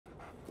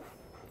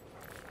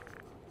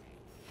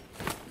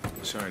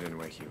Sorry I didn't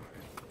wake you.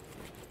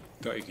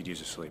 Thought you could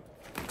use a sleep.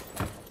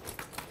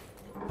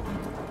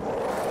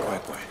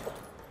 Quiet boy.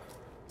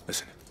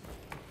 Listen.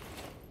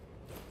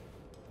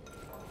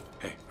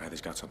 Hey, Riley's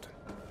got something.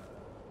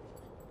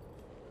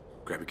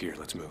 Grab your gear,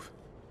 let's move.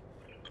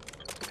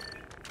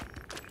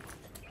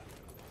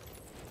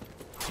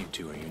 Team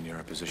 2, are you near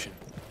our position?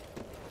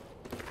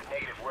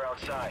 Negative, we're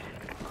outside.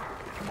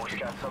 Boys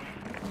got something?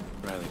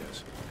 Riley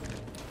does.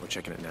 We're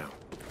checking it now.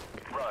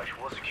 Raj,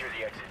 we'll secure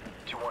the exit.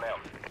 2-1 out.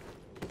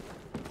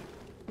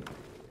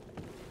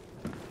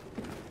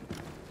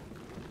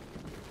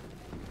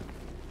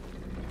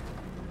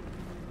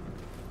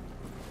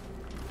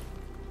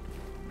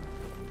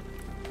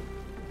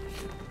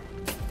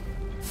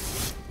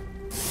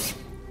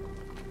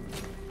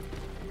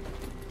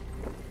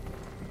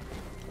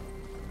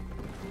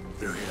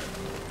 Through here.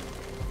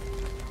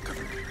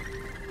 Cover me.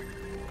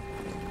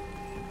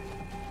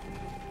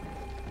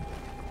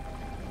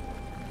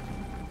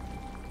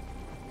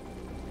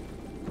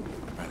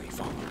 Riley,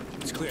 follow.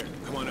 It's clear.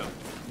 Come on up.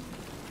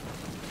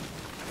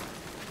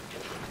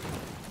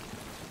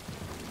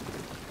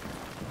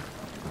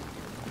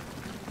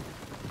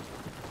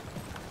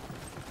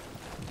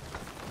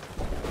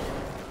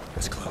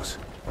 It's close.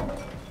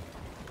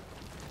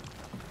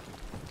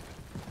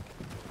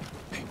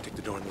 Hey, take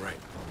the door on the right.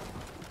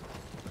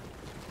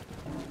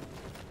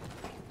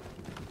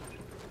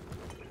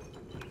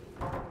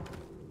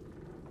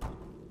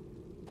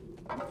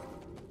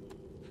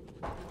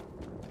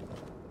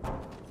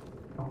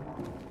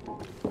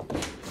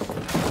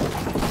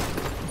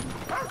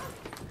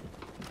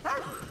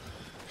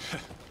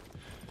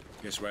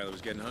 Guess Riley was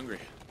getting hungry.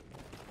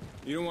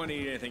 You don't want to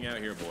eat anything out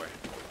here, boy.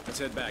 Let's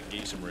head back and get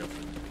you some real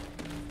food.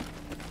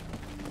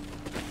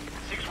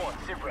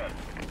 6-1, sit rep.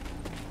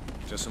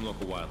 Just some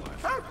local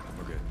wildlife.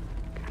 We're good.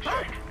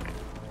 Check.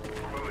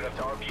 We're moving up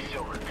to RP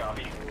Silver,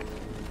 copy.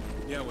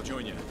 Yeah, we'll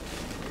join you.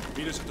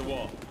 Meet us at the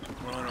wall.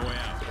 We're on our way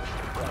out.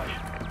 Raj.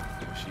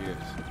 There she is.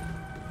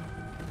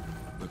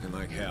 Looking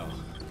like hell.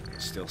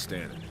 Still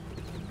standing.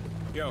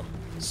 Yo,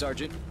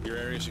 Sergeant, your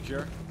area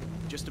secure?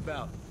 just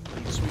about.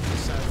 Sweep the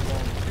side of the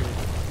wall and through.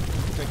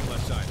 We're taking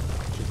left side.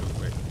 Should go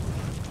quick.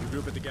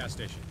 Regroup at the gas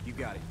station. You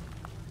got it.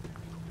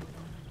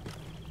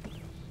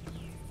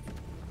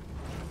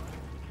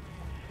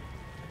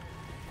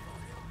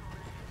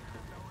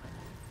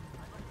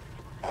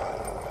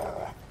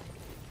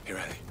 Hey,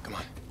 Riley, come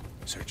on.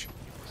 Search.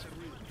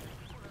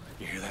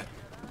 You hear that?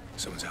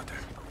 Someone's out there.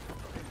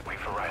 Wait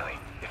for Riley.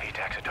 If he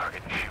attacks a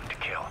target, shoot to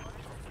kill.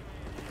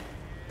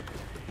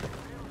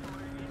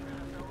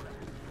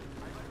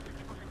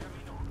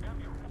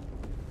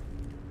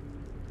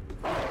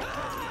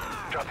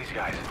 Drop these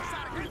guys.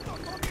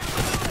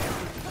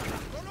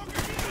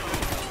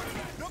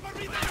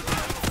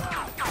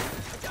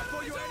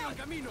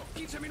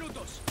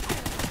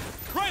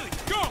 Riley,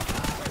 go!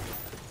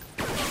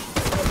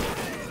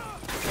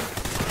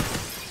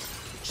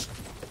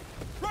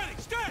 Riley,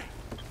 stay!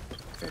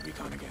 Fed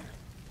recon again.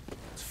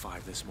 It's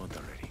 5 this month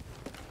already.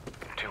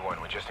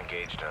 2-1, we just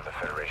engaged another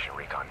Federation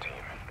recon team.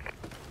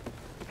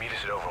 Meet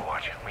us at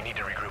Overwatch. We need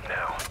to regroup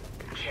now.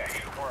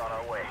 Check. We're on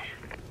our way.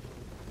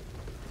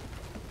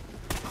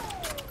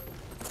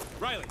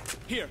 Riley,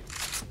 here.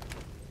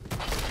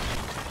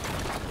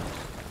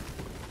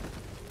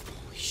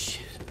 Holy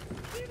shit.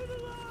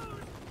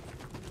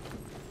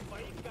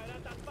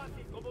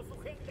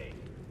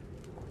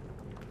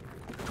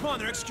 Come on,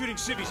 they're executing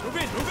civvies. Move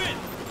in, move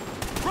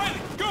in!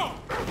 Riley, go!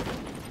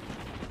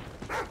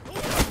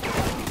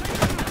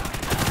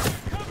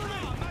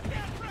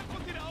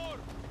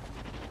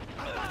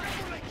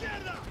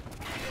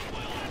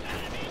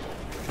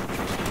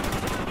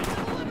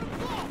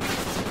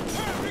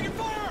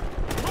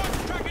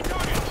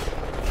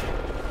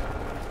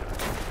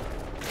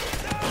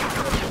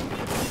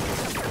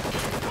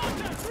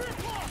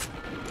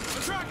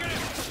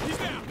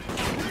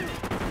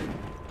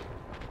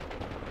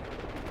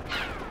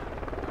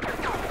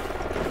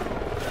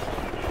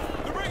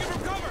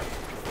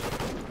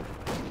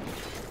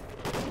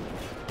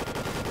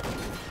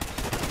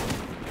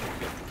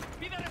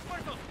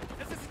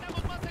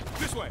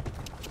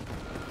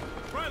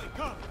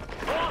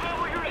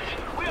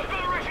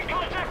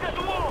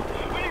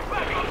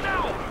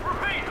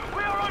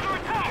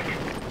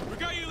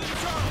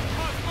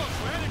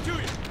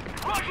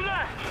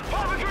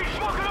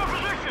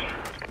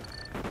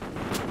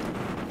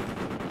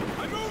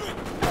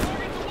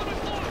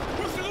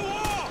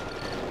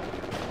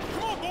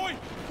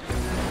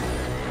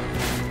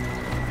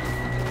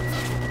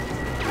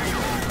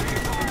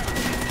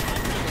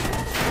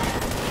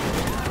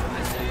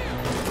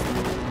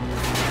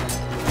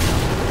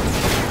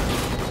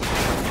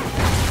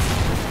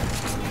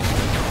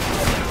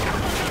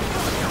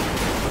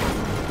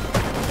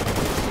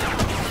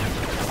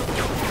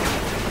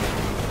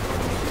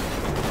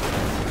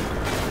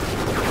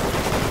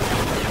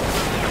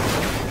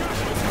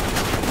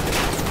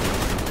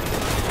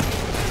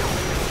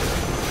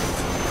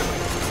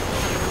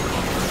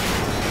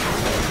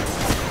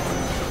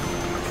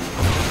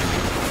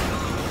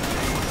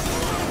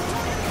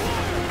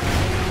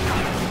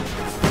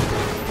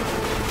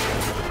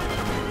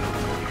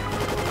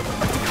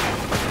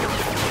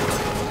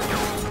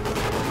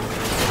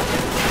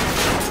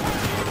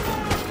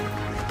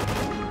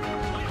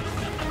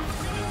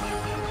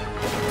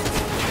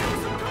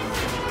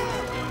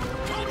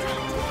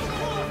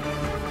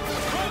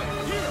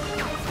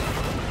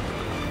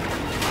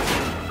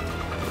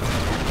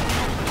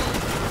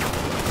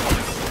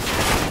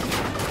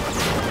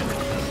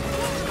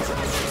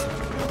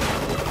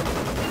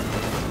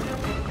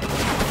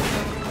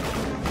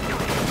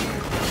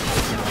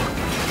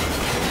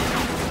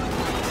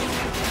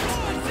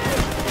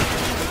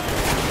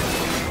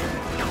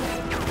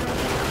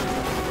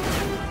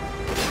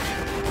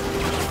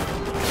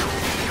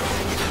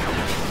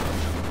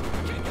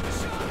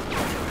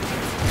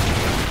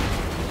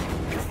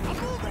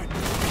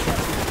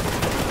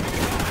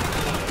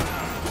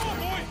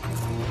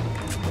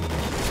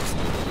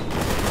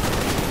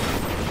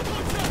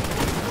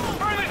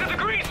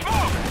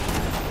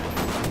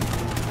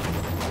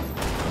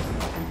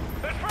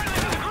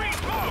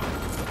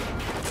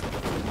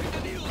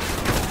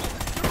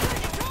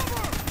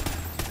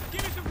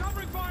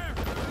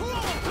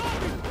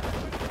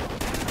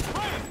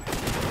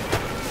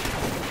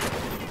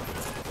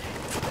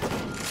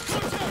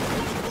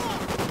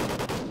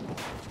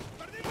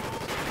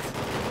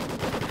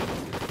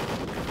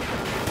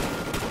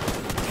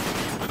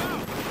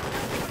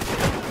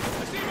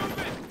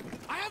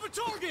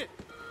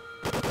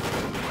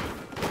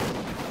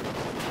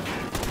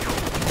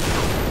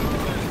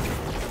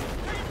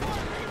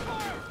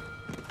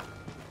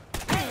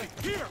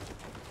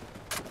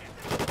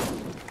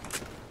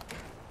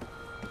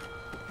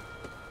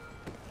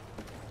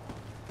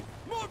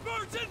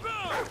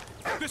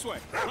 This way!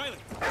 Riley!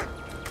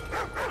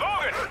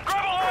 Logan,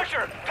 grab a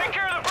launcher! Take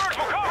care of the birds,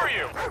 we'll cover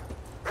you!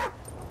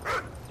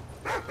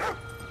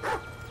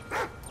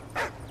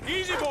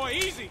 Easy, boy,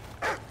 easy!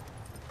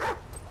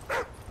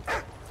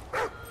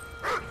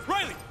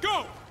 Riley,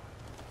 go!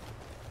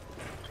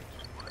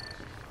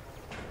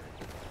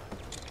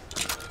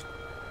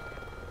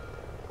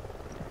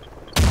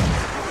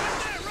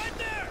 Right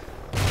there!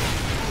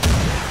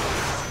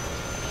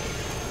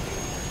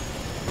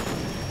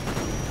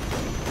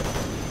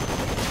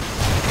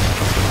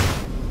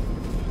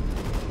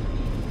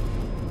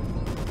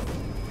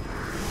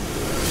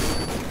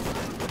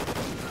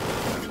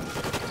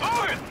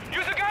 Logan,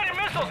 use the guided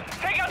missiles!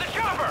 Take out the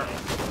chopper!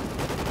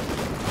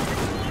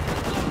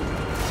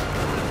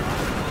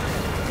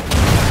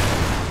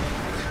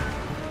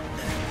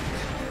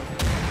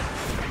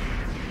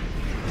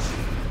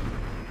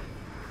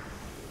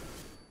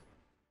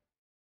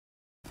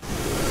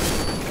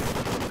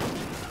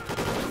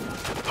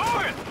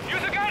 Logan,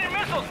 use the guided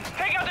missiles!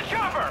 Take out the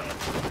chopper!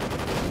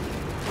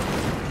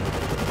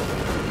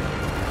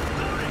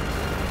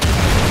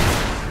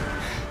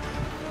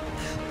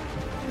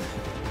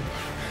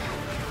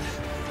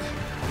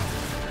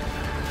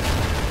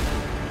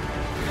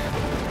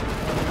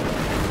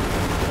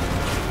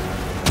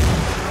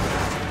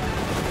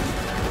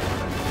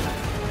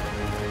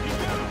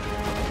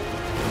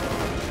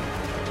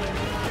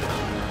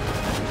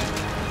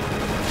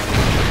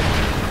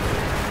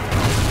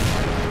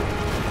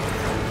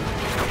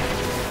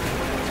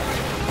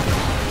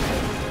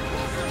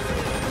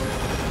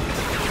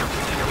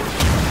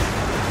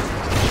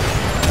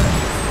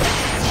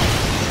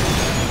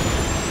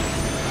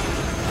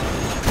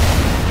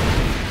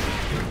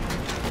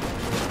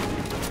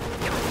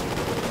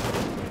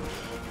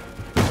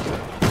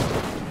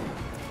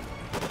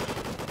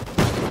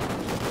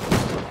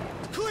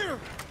 Clear!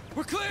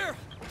 We're clear!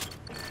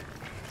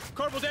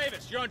 Corporal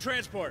Davis, you're on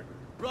transport.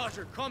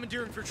 Roger,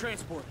 commandeering for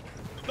transport.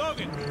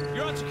 Logan,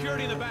 you're on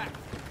security in the back.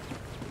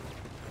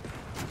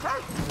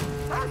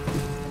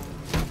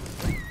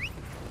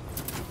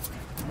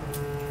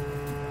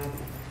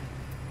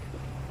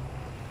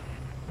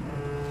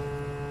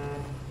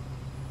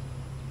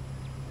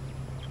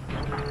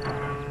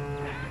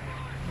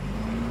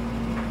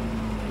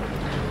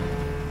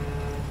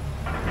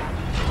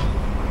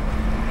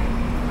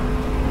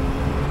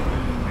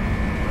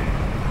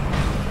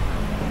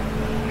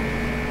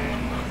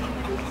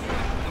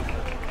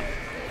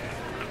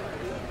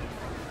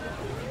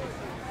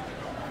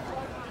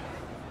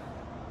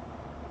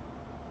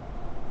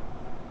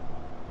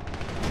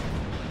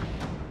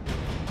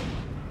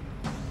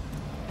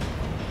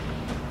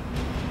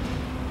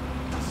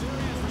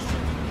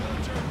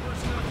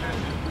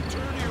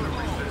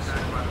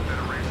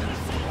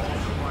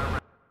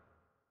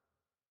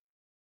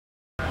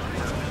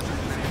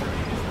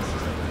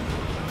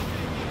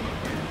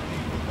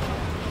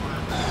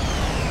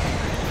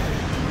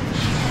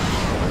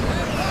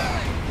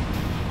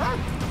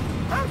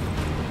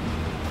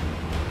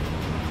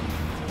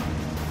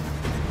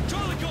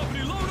 Charlie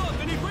Company, load up!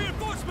 I need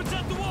reinforcements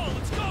at the wall!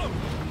 Let's go!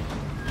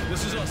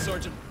 This is us,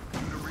 Sergeant.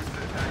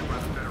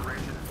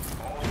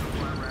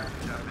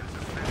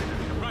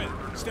 Riley,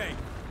 stay.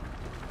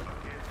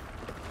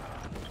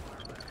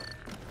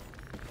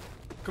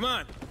 Come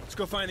on, let's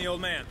go find the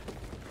old man.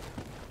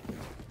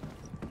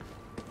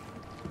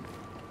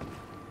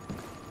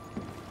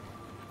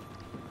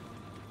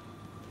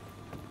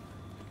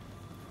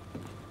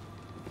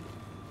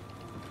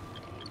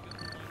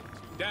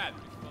 Dad.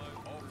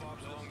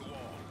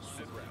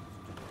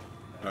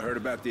 I heard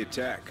about the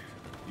attack.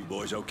 You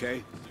boys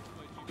okay?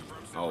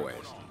 Always.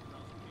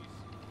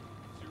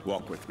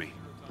 Walk with me.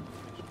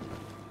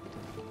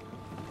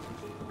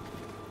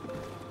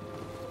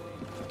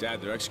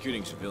 Dad, they're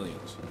executing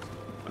civilians.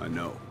 I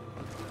know.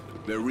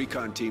 Their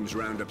recon teams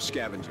round up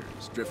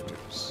scavengers,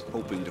 drifters,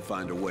 hoping to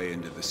find a way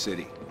into the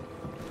city.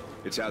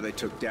 It's how they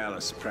took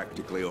Dallas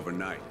practically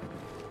overnight.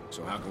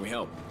 So how can we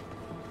help?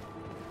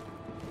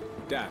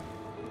 Dad.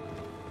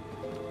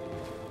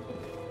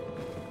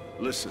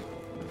 Listen,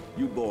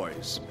 you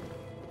boys.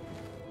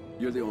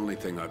 You're the only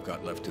thing I've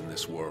got left in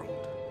this world.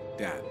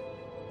 Dad,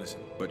 listen.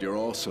 But you're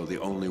also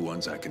the only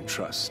ones I can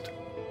trust.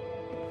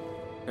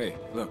 Hey,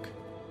 look.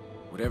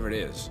 Whatever it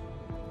is,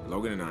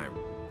 Logan and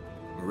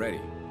we're ready.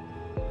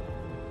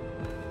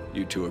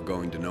 You two are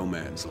going to no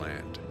man's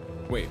land.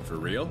 Wait, for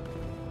real?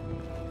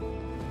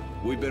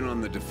 We've been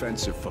on the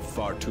defensive for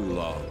far too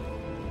long,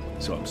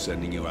 so I'm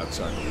sending you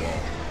outside the wall.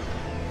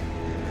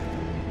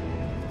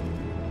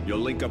 You'll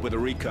link up with a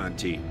recon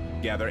team,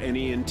 gather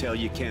any intel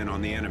you can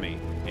on the enemy,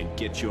 and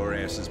get your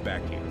asses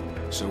back here.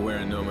 So where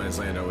in no man's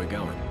land are we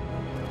going?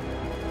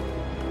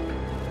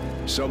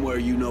 Somewhere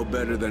you know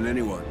better than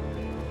anyone.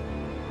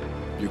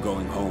 You're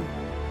going home.